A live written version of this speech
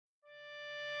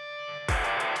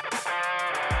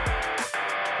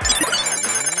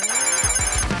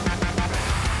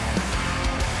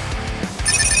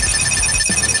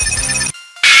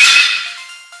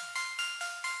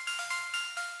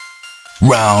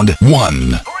Round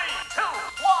 1.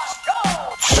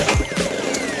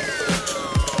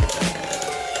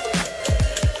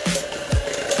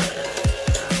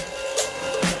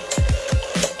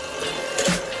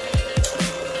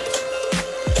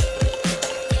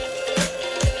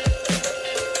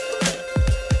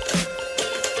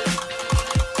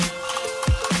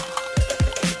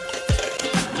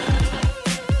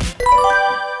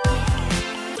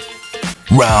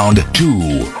 Round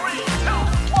 2.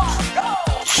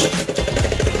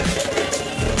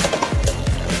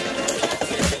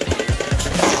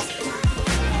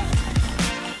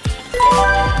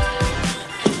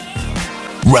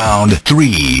 Round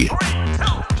 3.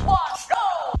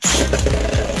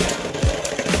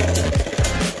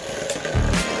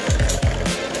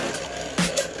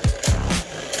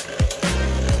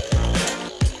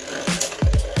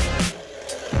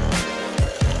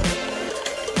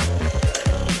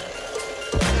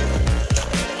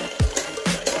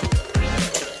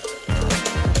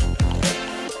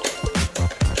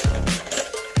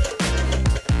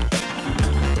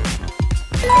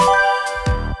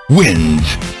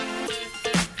 Wins.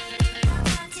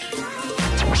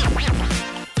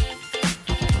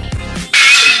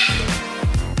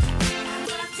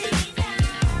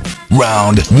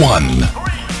 Round 1.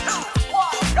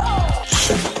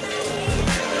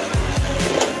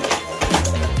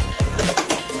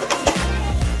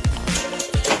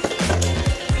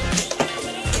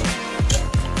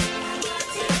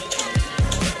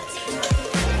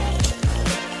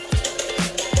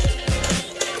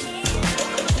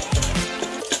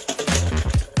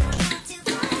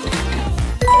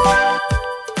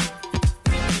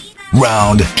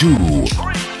 Round 2.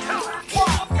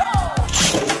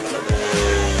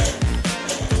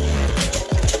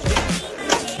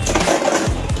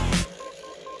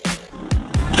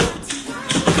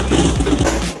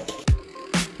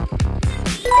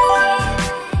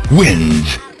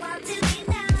 Wins.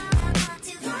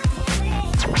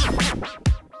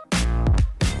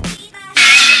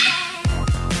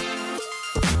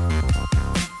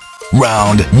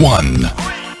 Round 1.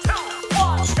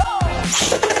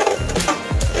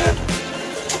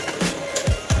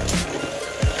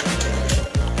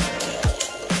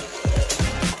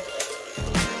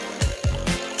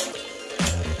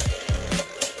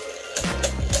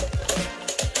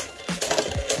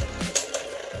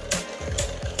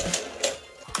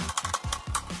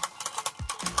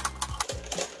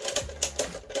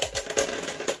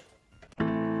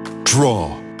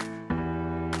 Draw.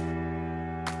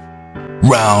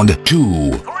 Round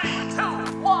 2. 3,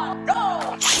 2, 1,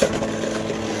 go!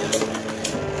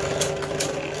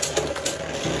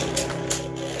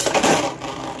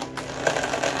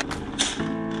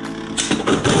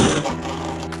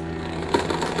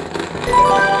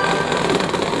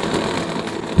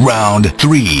 Round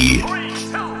 3. 3,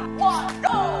 2, 1,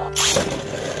 go!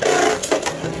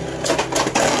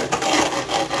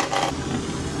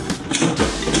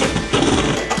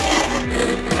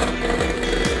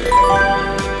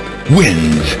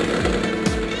 Wins.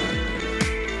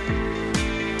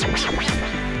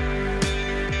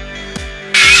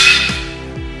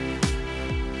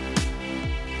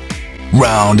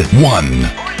 Round 1.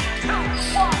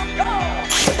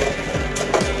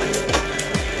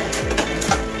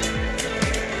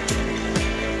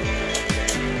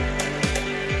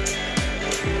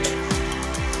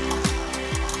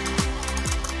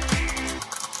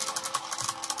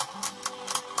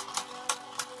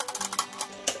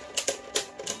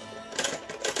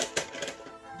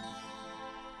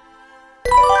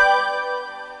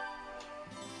 2, 1,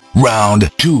 go!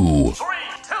 Round 2. 3, 2, 1,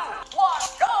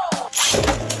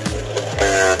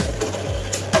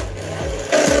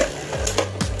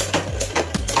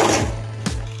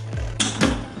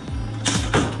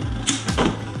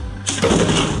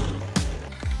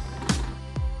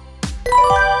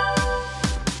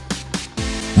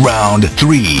 Round 3. 3,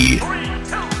 2,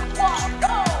 1,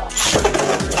 go!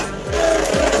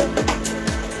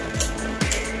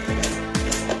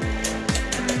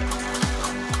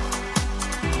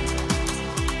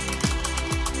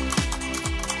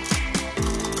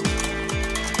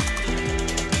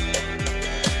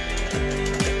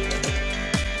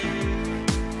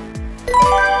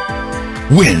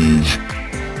 Wins.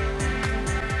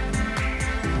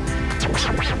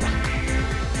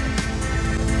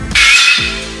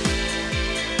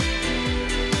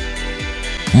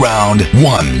 Round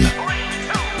 1.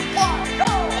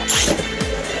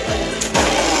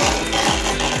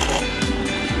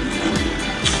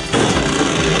 3, 2,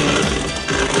 1,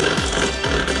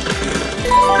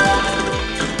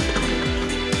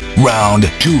 go! Round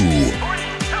 2. 3, 2, 1,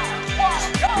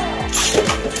 go!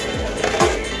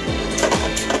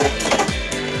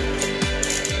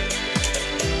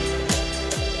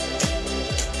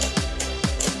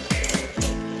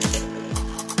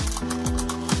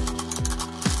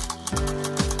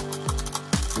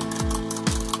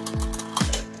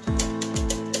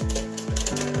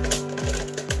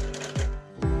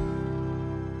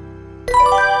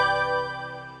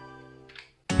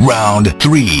 Round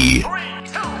 3. 3,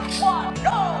 2, 1,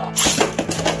 go!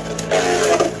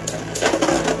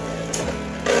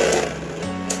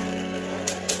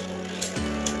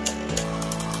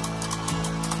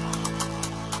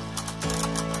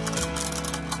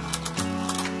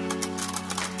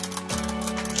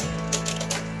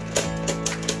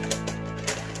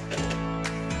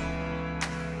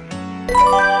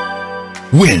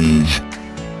 Wins.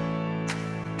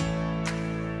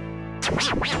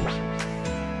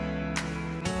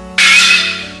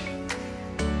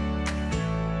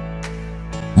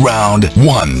 Round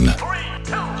 1. 3,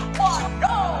 2, 1,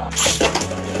 go!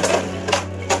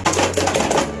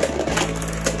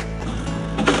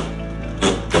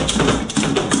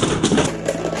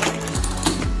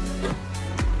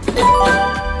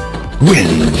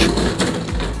 Wins.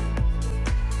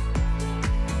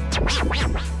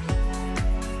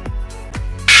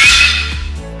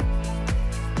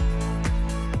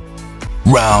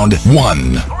 Round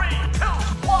 1. 3, 2,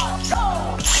 1, go!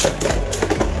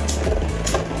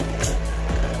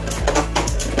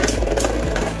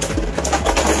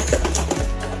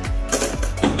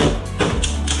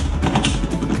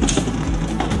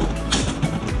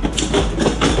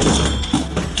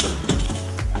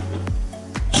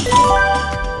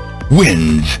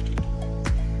 Wins.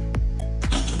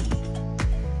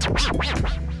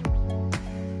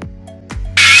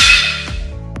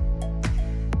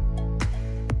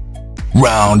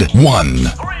 Round 1.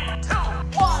 3, 2,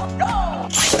 1, go!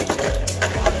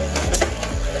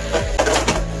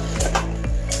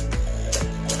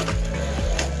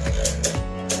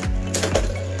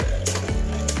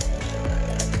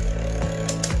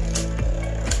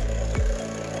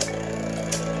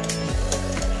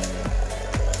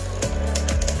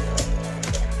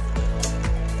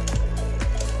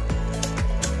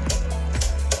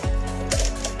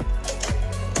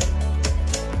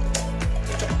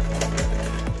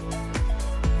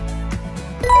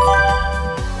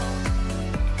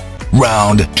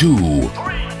 Round 2.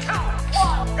 3, 2,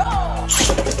 1, go!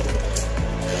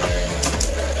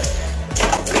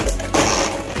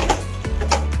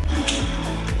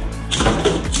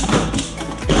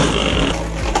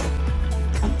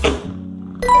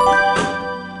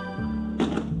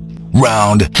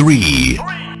 Round 3.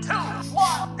 3, 2,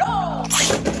 1, go!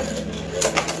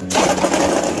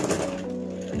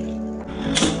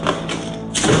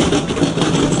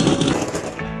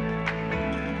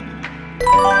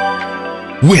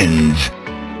 Wins.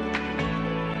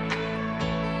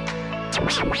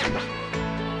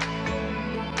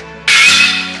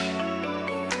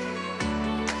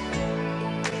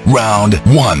 Round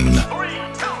 1. 3,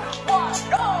 2, 1,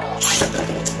 go!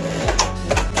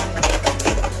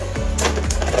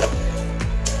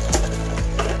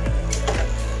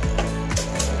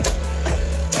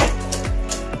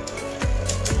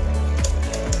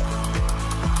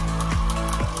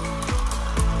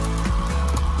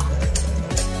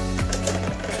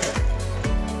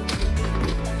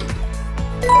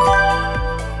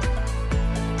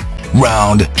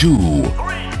 Round 2.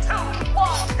 3, 2,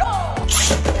 1, go!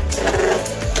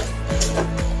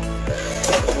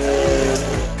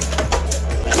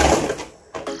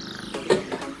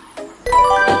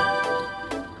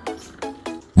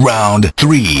 Round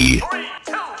 3. 3,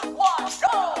 2, 1,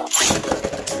 go!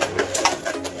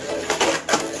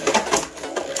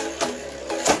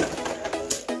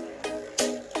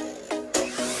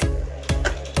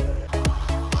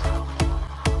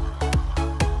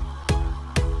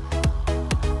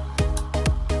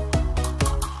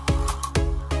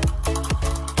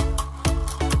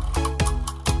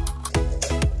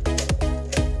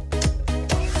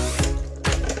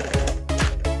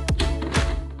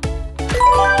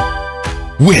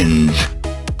 Wins.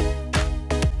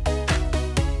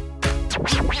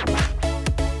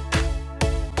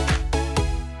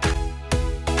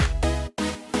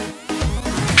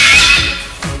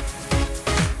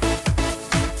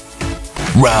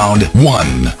 Round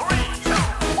 1. 3, 2,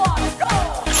 1, go!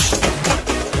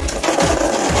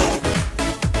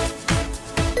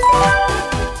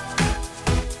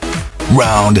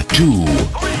 Round 2. 3, 2,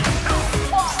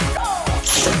 1, go!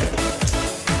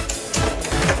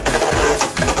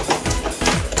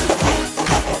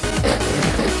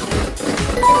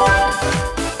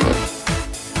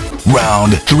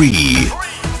 Round 3. 3,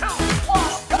 2,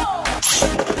 1, go!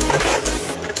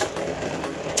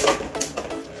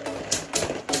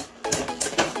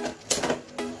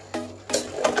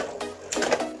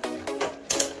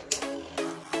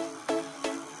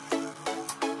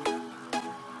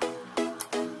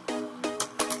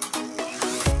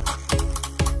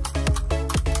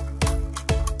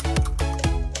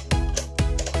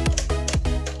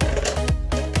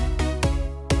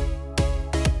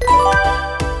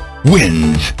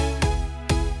 wins.